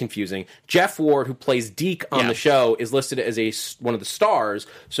always confusing. Jeff Ward, who plays Deke on the show, is listed as one of the stars.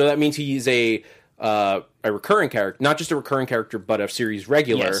 So that means he's a recurring character, not just a recurring character, but a series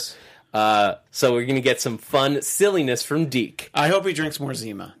regular. Yes. So we're gonna get some fun silliness from Deke. I hope he drinks more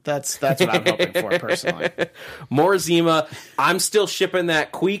Zima. That's what I'm hoping for personally. More Zima. I'm still shipping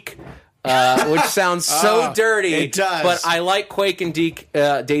that Queek. Which sounds so dirty. It does. But I like Quake and Deke,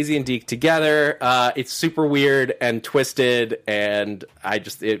 Daisy and Deke together. It's super weird and twisted, and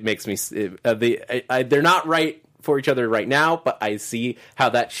it makes me. They're not right for each other right now, but I see how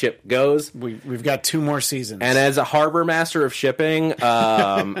that ship goes. We've got 2 more seasons. And as a harbor master of shipping,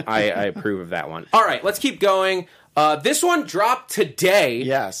 I approve of that one. All right, let's keep going. This one dropped today.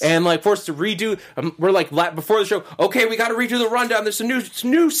 Yes. And forced to redo. We're before the show, okay, we got to redo the rundown. There's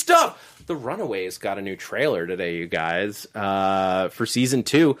some new stuff. The Runaways got a new trailer today, you guys, for season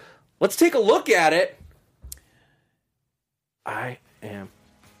 2. Let's take a look at it. I am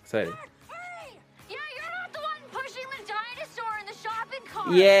excited. Hey! Yeah, you're not the one pushing the dinosaur in the shopping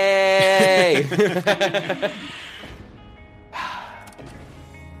cart. Yay!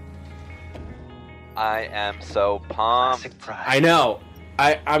 I am so pumped. I know.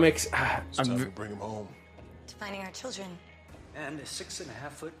 I'm bring him home. To finding our children. And a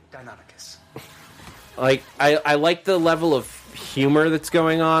 6.5-foot Deinonychus. Like I like the level of humor that's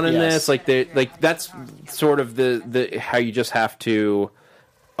going on in this. Like that's sort of the how you just have to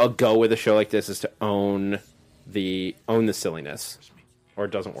go with a show like this is to own the silliness, or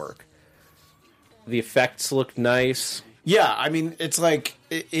it doesn't work. The effects look nice. Yeah, I mean, it's like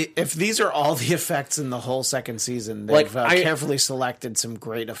if these are all the effects in the whole second season, they've carefully selected some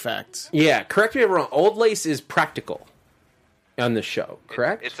great effects. Yeah, correct me if I'm wrong. Old Lace is practical on this show,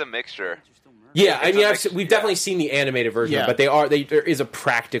 correct? It's a mixture. Yeah, I mean, we've definitely seen the animated version, but there is a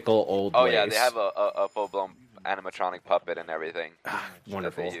practical Old Lace. Oh yeah, they have a full blown animatronic puppet and everything.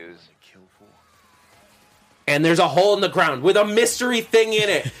 Wonderful. That they use. And there's a hole in the ground with a mystery thing in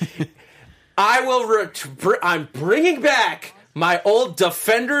it. I'm bringing back my old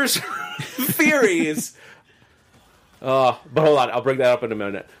Defenders theories. But hold on, I'll bring that up in a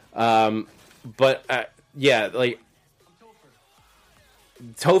minute. Yeah, like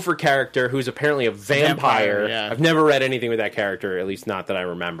Topher character, who's apparently a vampire. Yeah. I've never read anything with that character, at least not that I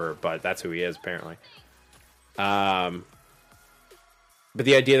remember, but that's who he is apparently. But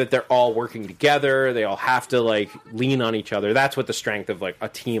the idea that they're all working together, they all have to like lean on each other. That's what the strength of like a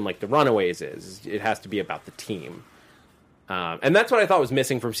team like the Runaways is. It has to be about the team. And that's what I thought was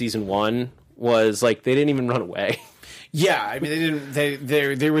missing from season 1 was like they didn't even run away. Yeah, I mean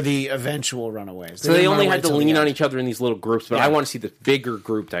they were the eventual runaways. So they only had to lean on each other in these little groups, but I want to see the bigger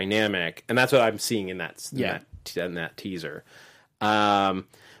group dynamic, and that's what I'm seeing in that teaser. But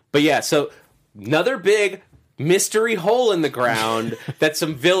yeah, so another big mystery hole in the ground that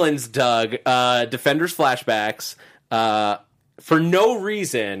some villains dug. Defenders flashbacks. For no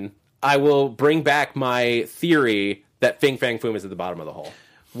reason, I will bring back my theory that Fin Fang Foom is at the bottom of the hole.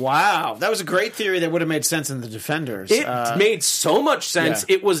 Wow, that was a great theory that would have made sense in the Defenders. It made so much sense.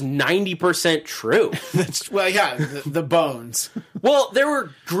 Yeah. It was 90% true. The bones. Well, there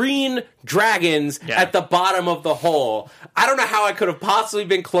were green dragons at the bottom of the hole. I don't know how I could have possibly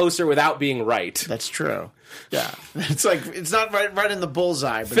been closer without being right. That's true. Yeah, it's like it's not right in the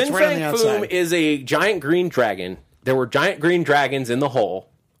bullseye, but it's right on the outside. Fin Fang Foom is a giant green dragon. There were giant green dragons in the hole.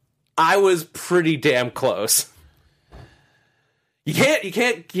 I was pretty damn close. You can't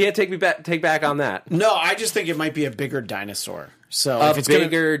take back on that. No, I just think it might be a bigger dinosaur. So if it's a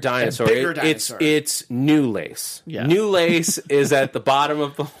bigger dinosaur. It's New Lace. Yeah. New Lace is at the bottom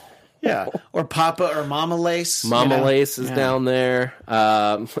of the hole. Yeah, or Papa or Mama Lace. Mama Lace is down there.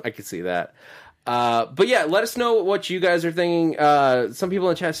 I could see that. But yeah, let us know what you guys are thinking. Some people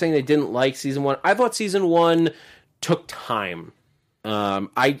in the chat saying they didn't like season 1. I thought season 1 took time.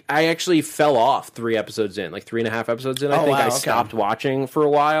 I actually fell off 3 episodes in, like 3.5 episodes in. I stopped watching for a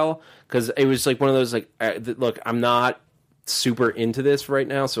while because it was like one of those like, look, I'm not super into this right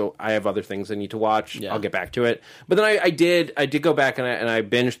now, so I have other things I need to watch. Yeah. I'll get back to it. But then I did go baback and I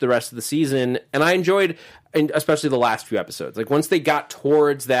binged the rest of the season, and I enjoyed, and especially the last few episodes. Like once they got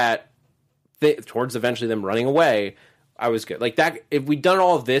towards towards eventually them running away, I was good. Like that, if we'd done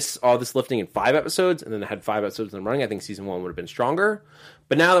all this lifting in 5 episodes, and then had 5 episodes in the running, I think season 1 would have been stronger.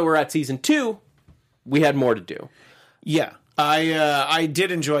 But now that we're at season 2, we had more to do. Yeah, I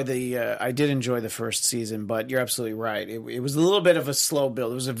did enjoy the first season, but you're absolutely right. It was a little bit of a slow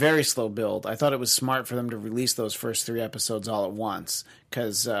build. It was a very slow build. I thought it was smart for them to release those first 3 episodes all at once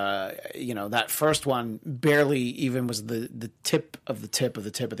because that first one barely even was the tip of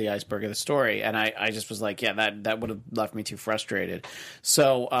the iceberg of the story, and I just was like, that would have left me too frustrated.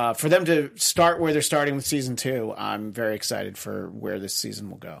 So for them to start where they're starting with season 2, I'm very excited for where this season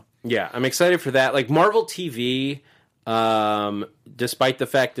will go. Yeah, I'm excited for that. Like Marvel TV. Despite the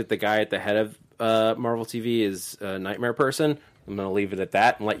fact that the guy at the head of Marvel TV is a nightmare person, I'm going to leave it at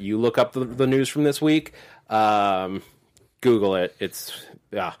that and let you look up the news from this week. Google it.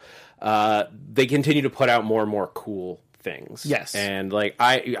 They continue to put out more and more cool things. Yes, and like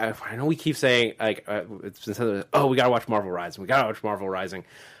I know we keep saying like it's been said, we got to watch Marvel Rising.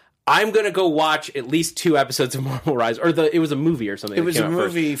 I'm going to go watch at least 2 episodes of Marvel Rise, or it was a movie or something. It was a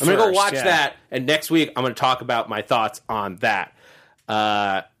movie first. I'm going to go watch that, and next week I'm going to talk about my thoughts on that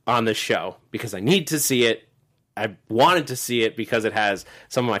on the show, because I need to see it. I wanted to see it because it has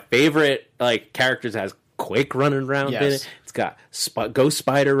some of my favorite like characters. It has Quake running around in it. It's got Ghost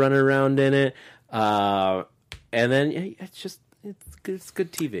Spider running around in it. And then it's just It's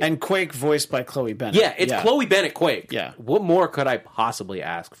good TV. And Quake voiced by Chloe Bennett. Yeah, it's Chloe Bennett Quake. Yeah. What more could I possibly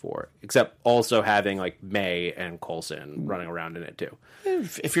ask for? Except also having, like, May and Coulson running around in it, too.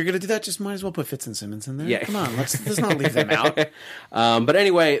 If you're going to do that, just might as well put Fitz and Simmons in there. Yeah. Come on, let's not leave them out. But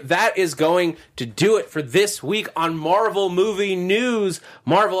anyway, that is going to do it for this week on Marvel Movie News.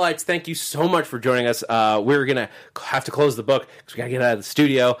 Marvelites, thank you so much for joining us. We're going to have to close the book because we got to get out of the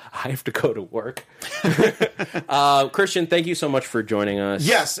studio. I have to go to work. Christian, thank you so much for joining us.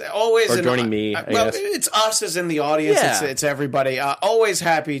 Yes, always. Or joining me, I guess. It's us as in the audience. Yeah. It's everybody. Always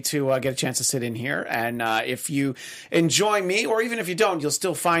happy to get a chance to sit in here. And if you enjoy me, or even if you don't, you'll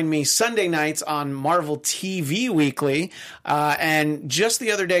still find me Sunday nights on Marvel TV Weekly. And just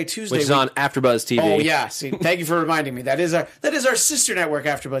the other day, Tuesday, which is on AfterBuzz TV. Oh yeah, see, thank you for reminding me. That is our sister network,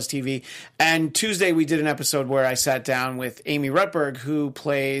 AfterBuzz TV. And Tuesday we did an episode where I sat down with Amy Rutberg, who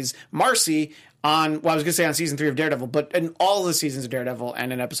plays Marcy on, well, I was going to say on season 3 of Daredevil, but in all the seasons of Daredevil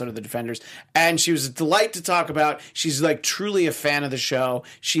and an episode of The Defenders. And she was a delight to talk about. She's like truly a fan of the show.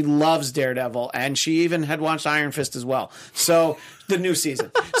 She loves Daredevil, and she even had watched Iron Fist as well. So the new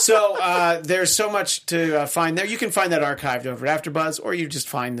season. So there's so much to find there. You can find that archived over at AfterBuzz, or you just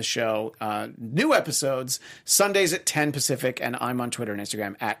find the show. New episodes Sundays at 10 Pacific, and I'm on Twitter and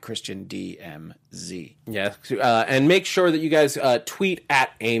Instagram at ChristianDMZ. Yeah, and make sure that you guys tweet at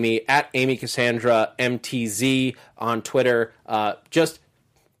Amy Cassandra MTZ on Twitter. Just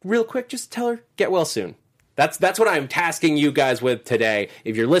real quick, just tell her get well soon. That's what I'm tasking you guys with today.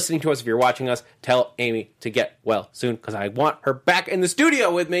 If you're listening to us, if you're watching us, tell Amy to get well soon, because I want her back in the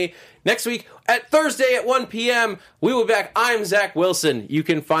studio with me next week at Thursday at 1 p.m. We will be back. I'm Zach Wilson. You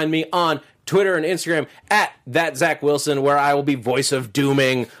can find me on Twitter and Instagram at that Zach Wilson, where I will be voice of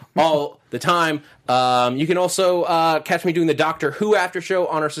dooming all the time. You can also catch me doing the Doctor Who after show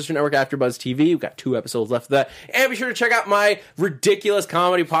on our sister network AfterBuzz TV. We've got 2 episodes left of that. And be sure to check out my ridiculous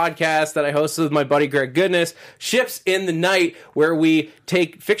comedy podcast that I hosted with my buddy Greg Goodness, Ships in the Night, where we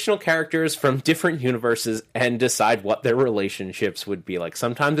take fictional characters from different universes and decide what their relationships would be like.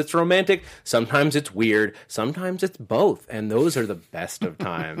 Sometimes it's romantic, sometimes it's weird, sometimes it's both, and those are the best of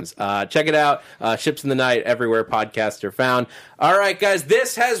times. Check it out, Ships in the Night, everywhere podcasts are found. All right, guys,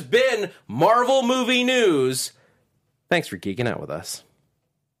 this has been Marvel Movie News. Thanks for geeking out with us.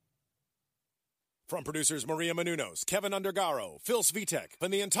 From producers Maria Menounos, Kevin Undergaro, Phil Svitek,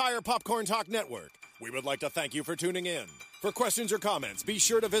 and the entire Popcorn Talk Network, we would like to thank you for tuning in. For questions or comments, be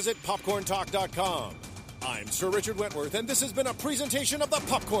sure to visit popcorntalk.com. I'm Sir Richard Wentworth, and this has been a presentation of the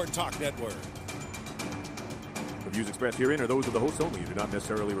Popcorn Talk Network. The views expressed herein are those of the hosts only and do not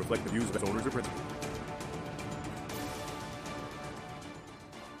necessarily reflect the views of its owners or principals.